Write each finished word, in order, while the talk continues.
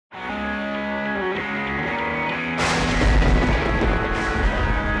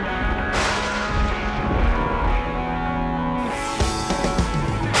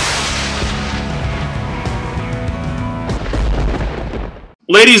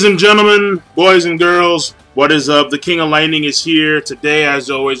Ladies and gentlemen, boys and girls, what is up? The King of Lightning is here today, as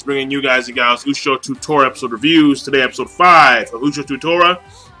always, bringing you guys Ushio to Tora episode reviews. Today, episode 5 of Ushio to Tora.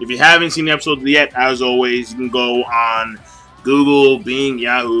 If you haven't seen the episode yet, as always, you can go on Google, Bing,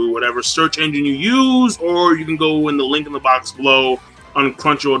 Yahoo, whatever search engine you use, or you can go in the link in the box below on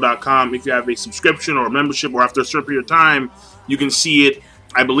Crunchyroll.com. If you have a subscription or a membership, or after a certain period of time, you can see it.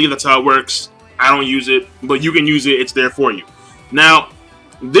 I believe that's how it works. I don't use it, but you can use it. It's there for you. Now,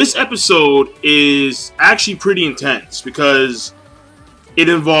 this episode is actually pretty intense because it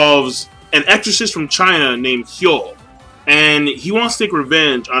involves an exorcist from China named Ushio, and he wants to take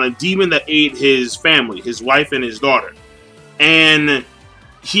revenge on a demon that ate his family, his wife and his daughter. And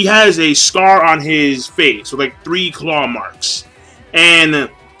he has a scar on his face with like 3 claw marks. And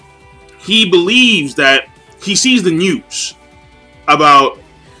he believes that he sees the news about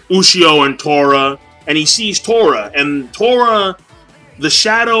Ushio and Tora, and he sees Tora, and Tora, the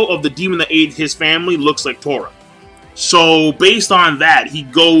shadow of the demon that ate his family, looks like Tora. So based on that, he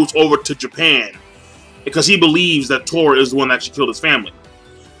goes over to Japan because he believes that Tora is the one that actually killed his family.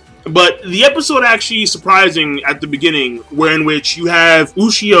 But the episode actually is surprising at the beginning, where in which you have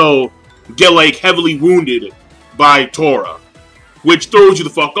Ushio get like heavily wounded by Tora, which throws you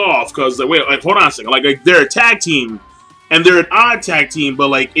the fuck off because like, wait, like hold on a second, like they're a tag team and they're an odd tag team, but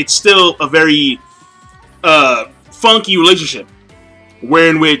like it's still a very funky relationship,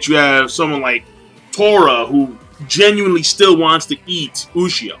 where in which you have someone like Tora who genuinely still wants to eat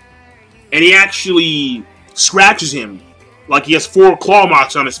Ushio, and he actually scratches him like he has 4 claw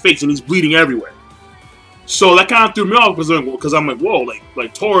marks on his face and he's bleeding everywhere. So that kind of threw me off because I'm like, whoa,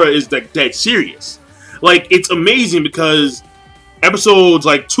 like Tora is like dead serious. Like, it's amazing because episodes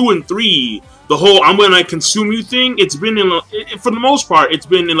like 2 and 3, the whole "I'm gonna consume you" thing, it's been for the most part, it's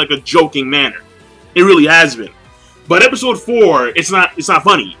been in like a joking manner. It really has been. But episode 4, it's not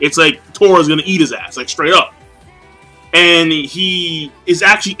funny. It's like Tora's gonna eat his ass, like straight up. And he is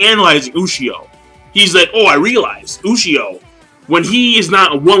actually analyzing Ushio. He's like, oh, I realized Ushio, when he is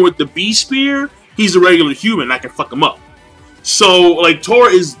not one with the beast spear, he's a regular human. I can fuck him up. So like Tora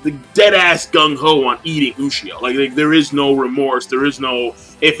is the dead ass gung ho on eating Ushio. Like there is no remorse. There is no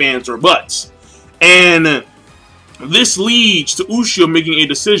ifs, ands, or buts. And this leads to Ushio making a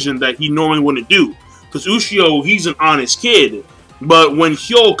decision that he normally wouldn't do. Because Ushio, he's an honest kid, but when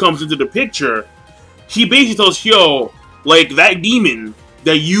Ushio comes into the picture, he basically tells Ushio, like, that demon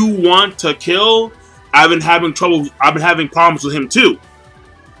that you want to kill, I've been having problems with him too.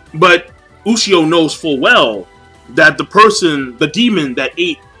 But Ushio knows full well that the demon that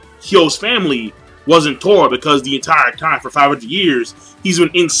ate Ushio's family wasn't Tora, because the entire time, for 500 years, he's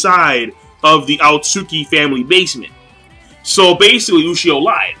been inside of the Aotsuki family basement. So basically, Ushio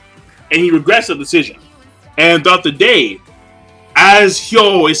lied, and he regrets the decision. And throughout the day, as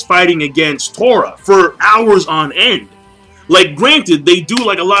Ushio is fighting against Tora for hours on end, like, granted, they do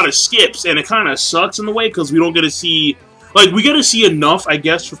like a lot of skips, and it kind of sucks in a way because we don't get to see, like, we get to see enough, I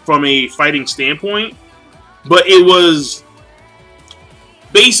guess, from a fighting standpoint. But it was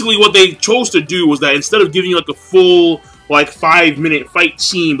basically what they chose to do was that instead of giving you like a full like 5-minute fight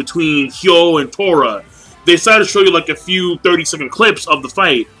scene between Ushio and Tora, they decided to show you like a few 30-second clips of the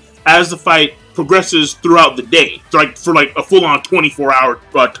fight as the fight progresses throughout the day, like for like a full-on 24-hour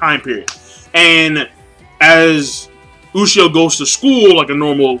time period. And as Ushio goes to school like a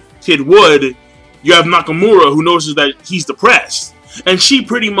normal kid would, you have Nakamura, who notices that he's depressed, and she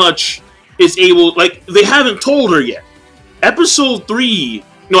pretty much is able, like, they haven't told her yet. Episode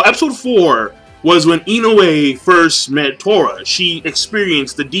 4 was when Inoue first met Tora. She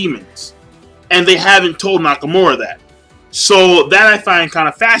experienced the demons, and they haven't told Nakamura that. So that I find kind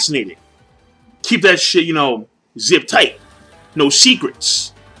of fascinating. Keep that shit, you know, zip tight. No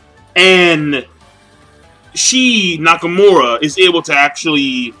secrets. And Nakamura, is able to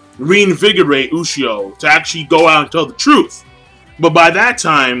actually reinvigorate Ushio to actually go out and tell the truth. But by that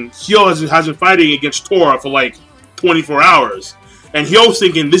time, Ushio has been fighting against Tora for like 24 hours. And Ushio's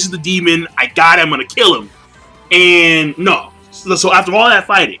thinking, this is the demon, I got him, I'm gonna kill him. And no. So after all that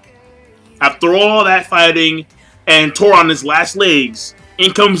fighting, and Tora on his last legs,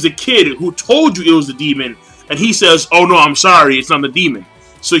 in comes the kid who told you it was the demon, and he says, oh no, I'm sorry, it's not the demon.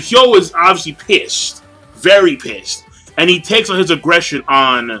 So Ushio is obviously pissed, very pissed, and he takes on his aggression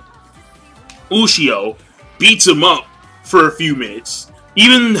on Ushio, beats him up for a few minutes,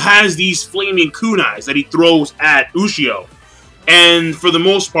 even has these flaming kunais that he throws at Ushio. And for the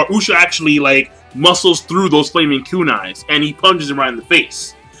most part, Ushio actually like muscles through those flaming kunais, and he punches him right in the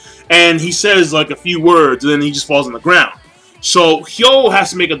face. And he says like a few words, and then he just falls on the ground. So Ushio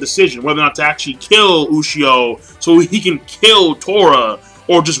has to make a decision whether or not to actually kill Ushio so he can kill Tora,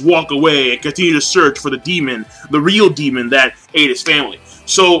 or just walk away and continue to search for the demon, the real demon that ate his family.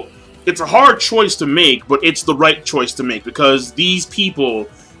 So it's a hard choice to make, but it's the right choice to make, because these people,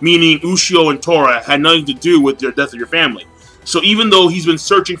 meaning Ushio and Tora, had nothing to do with the death of your family. So even though he's been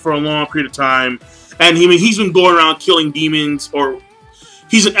searching for a long period of time, and he's been going around killing demons, or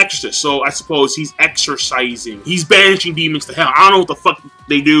he's an exorcist, so I suppose he's exorcising. He's banishing demons to hell. I don't know what the fuck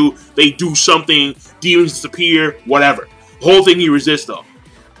they do. They do something, demons disappear, whatever. The whole thing he resists, though.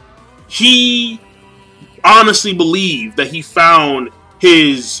 He honestly believed that he found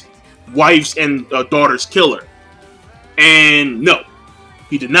his wife's and daughter's killer. And no,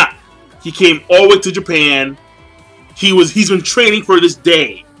 he did not. He came all the way to Japan. He's been training for this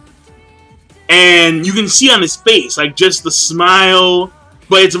day. And you can see on his face, like, just the smile,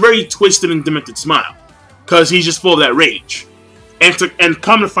 but it's a very twisted and demented smile, because he's just full of that rage. And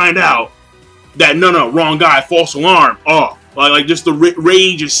come to find out that, no, wrong guy, false alarm. Oh, like just the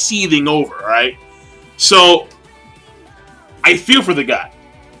rage is seething over, right? So, I feel for the guy,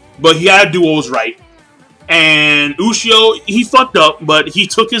 but he had to do what was right. And Ushio, he fucked up, but he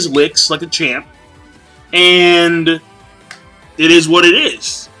took his licks like a champ. And it is what it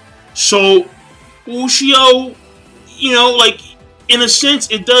is. So, Ushio, you know, like, in a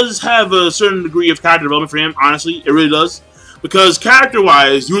sense, it does have a certain degree of character development for him, honestly. It really does. Because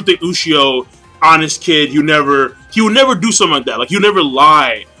character-wise, you would think Ushio, honest kid, he would never do something like that. Like, he would never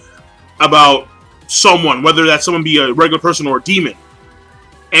lie about someone, whether that someone be a regular person or a demon.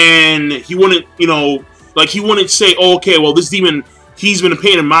 And he wouldn't, you know, like, he wouldn't say, oh, okay, well, this demon, he's been a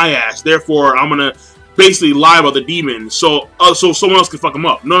pain in my ass, therefore I'm gonna basically lie about the demon so someone else can fuck him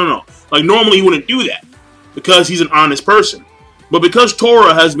up. No. Like, normally he wouldn't do that, because he's an honest person. But because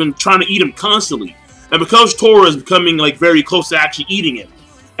Tora has been trying to eat him constantly, and because Tora is becoming, like, very close to actually eating him,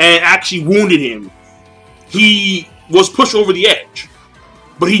 and actually wounded him, he was pushed over the edge.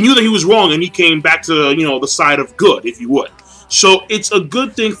 But he knew that he was wrong, and he came back to, you know, the side of good, if you would. So it's a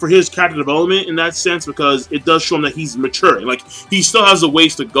good thing for his character development in that sense, because it does show him that he's maturing. Like, he still has a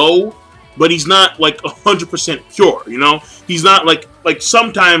ways to go, but he's not, like, 100% pure, you know? He's not, like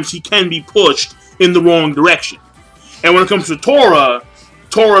sometimes he can be pushed in the wrong direction. And when it comes to Tora,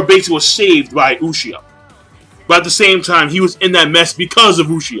 Tora basically was saved by Ushio. But at the same time, he was in that mess because of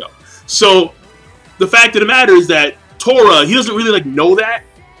Ushio. So, the fact of the matter is that Tora, he doesn't really, like, know that,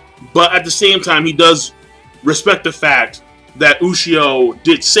 but at the same time, he does respect the fact that Ushio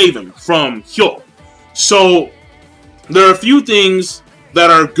did save him from Hyo. So, there are a few things that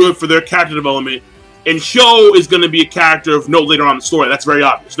are good for their character development, and Hyo is going to be a character of note later on in the story. That's very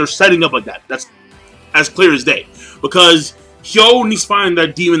obvious. They're setting up like that. That's as clear as day. Because Hyo needs to find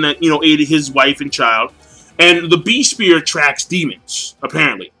that demon that, you know, ate his wife and child, and the Beast Spear attracts demons,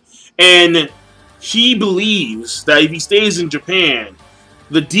 apparently. And he believes that if he stays in Japan,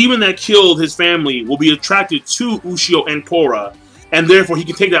 the demon that killed his family will be attracted to Ushio and Tora, and therefore he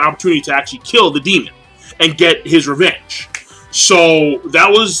can take that opportunity to actually kill the demon and get his revenge. So that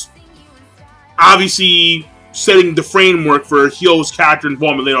was obviously setting the framework for Hyo's character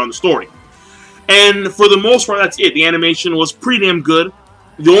involvement later on in the story. And for the most part, that's it. The animation was pretty damn good.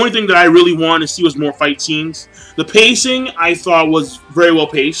 The only thing that I really wanted to see was more fight scenes. The pacing, I thought, was very well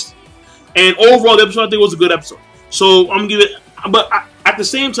paced. And overall, the episode, I think, was a good episode. So I'm going to give it... But at the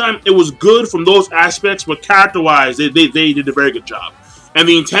same time, it was good from those aspects, but character-wise, they did a very good job. And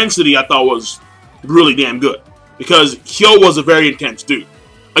the intensity, I thought, was really damn good. Because Hyo was a very intense dude.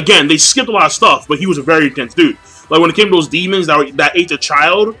 Again, they skipped a lot of stuff, but he was a very intense dude. Like, when it came to those demons that ate the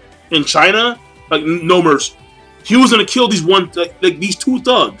child in China, like, no mercy. He was going to kill these these two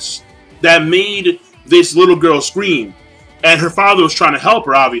thugs that made this little girl scream. And her father was trying to help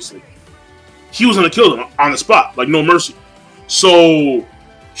her, obviously. He was going to kill them on the spot, like, no mercy. So,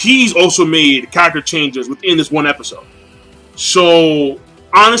 he's also made character changes within this one episode. So,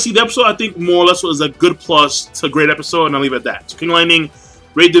 honestly, the episode, I think, more or less was a good plus to a great episode, and I'll leave it at that. So, King Lightning,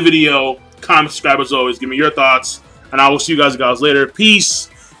 rate the video, comment, subscribe as always, give me your thoughts, and I will see you guys later. Peace.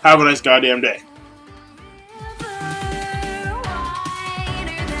 Have a nice goddamn day.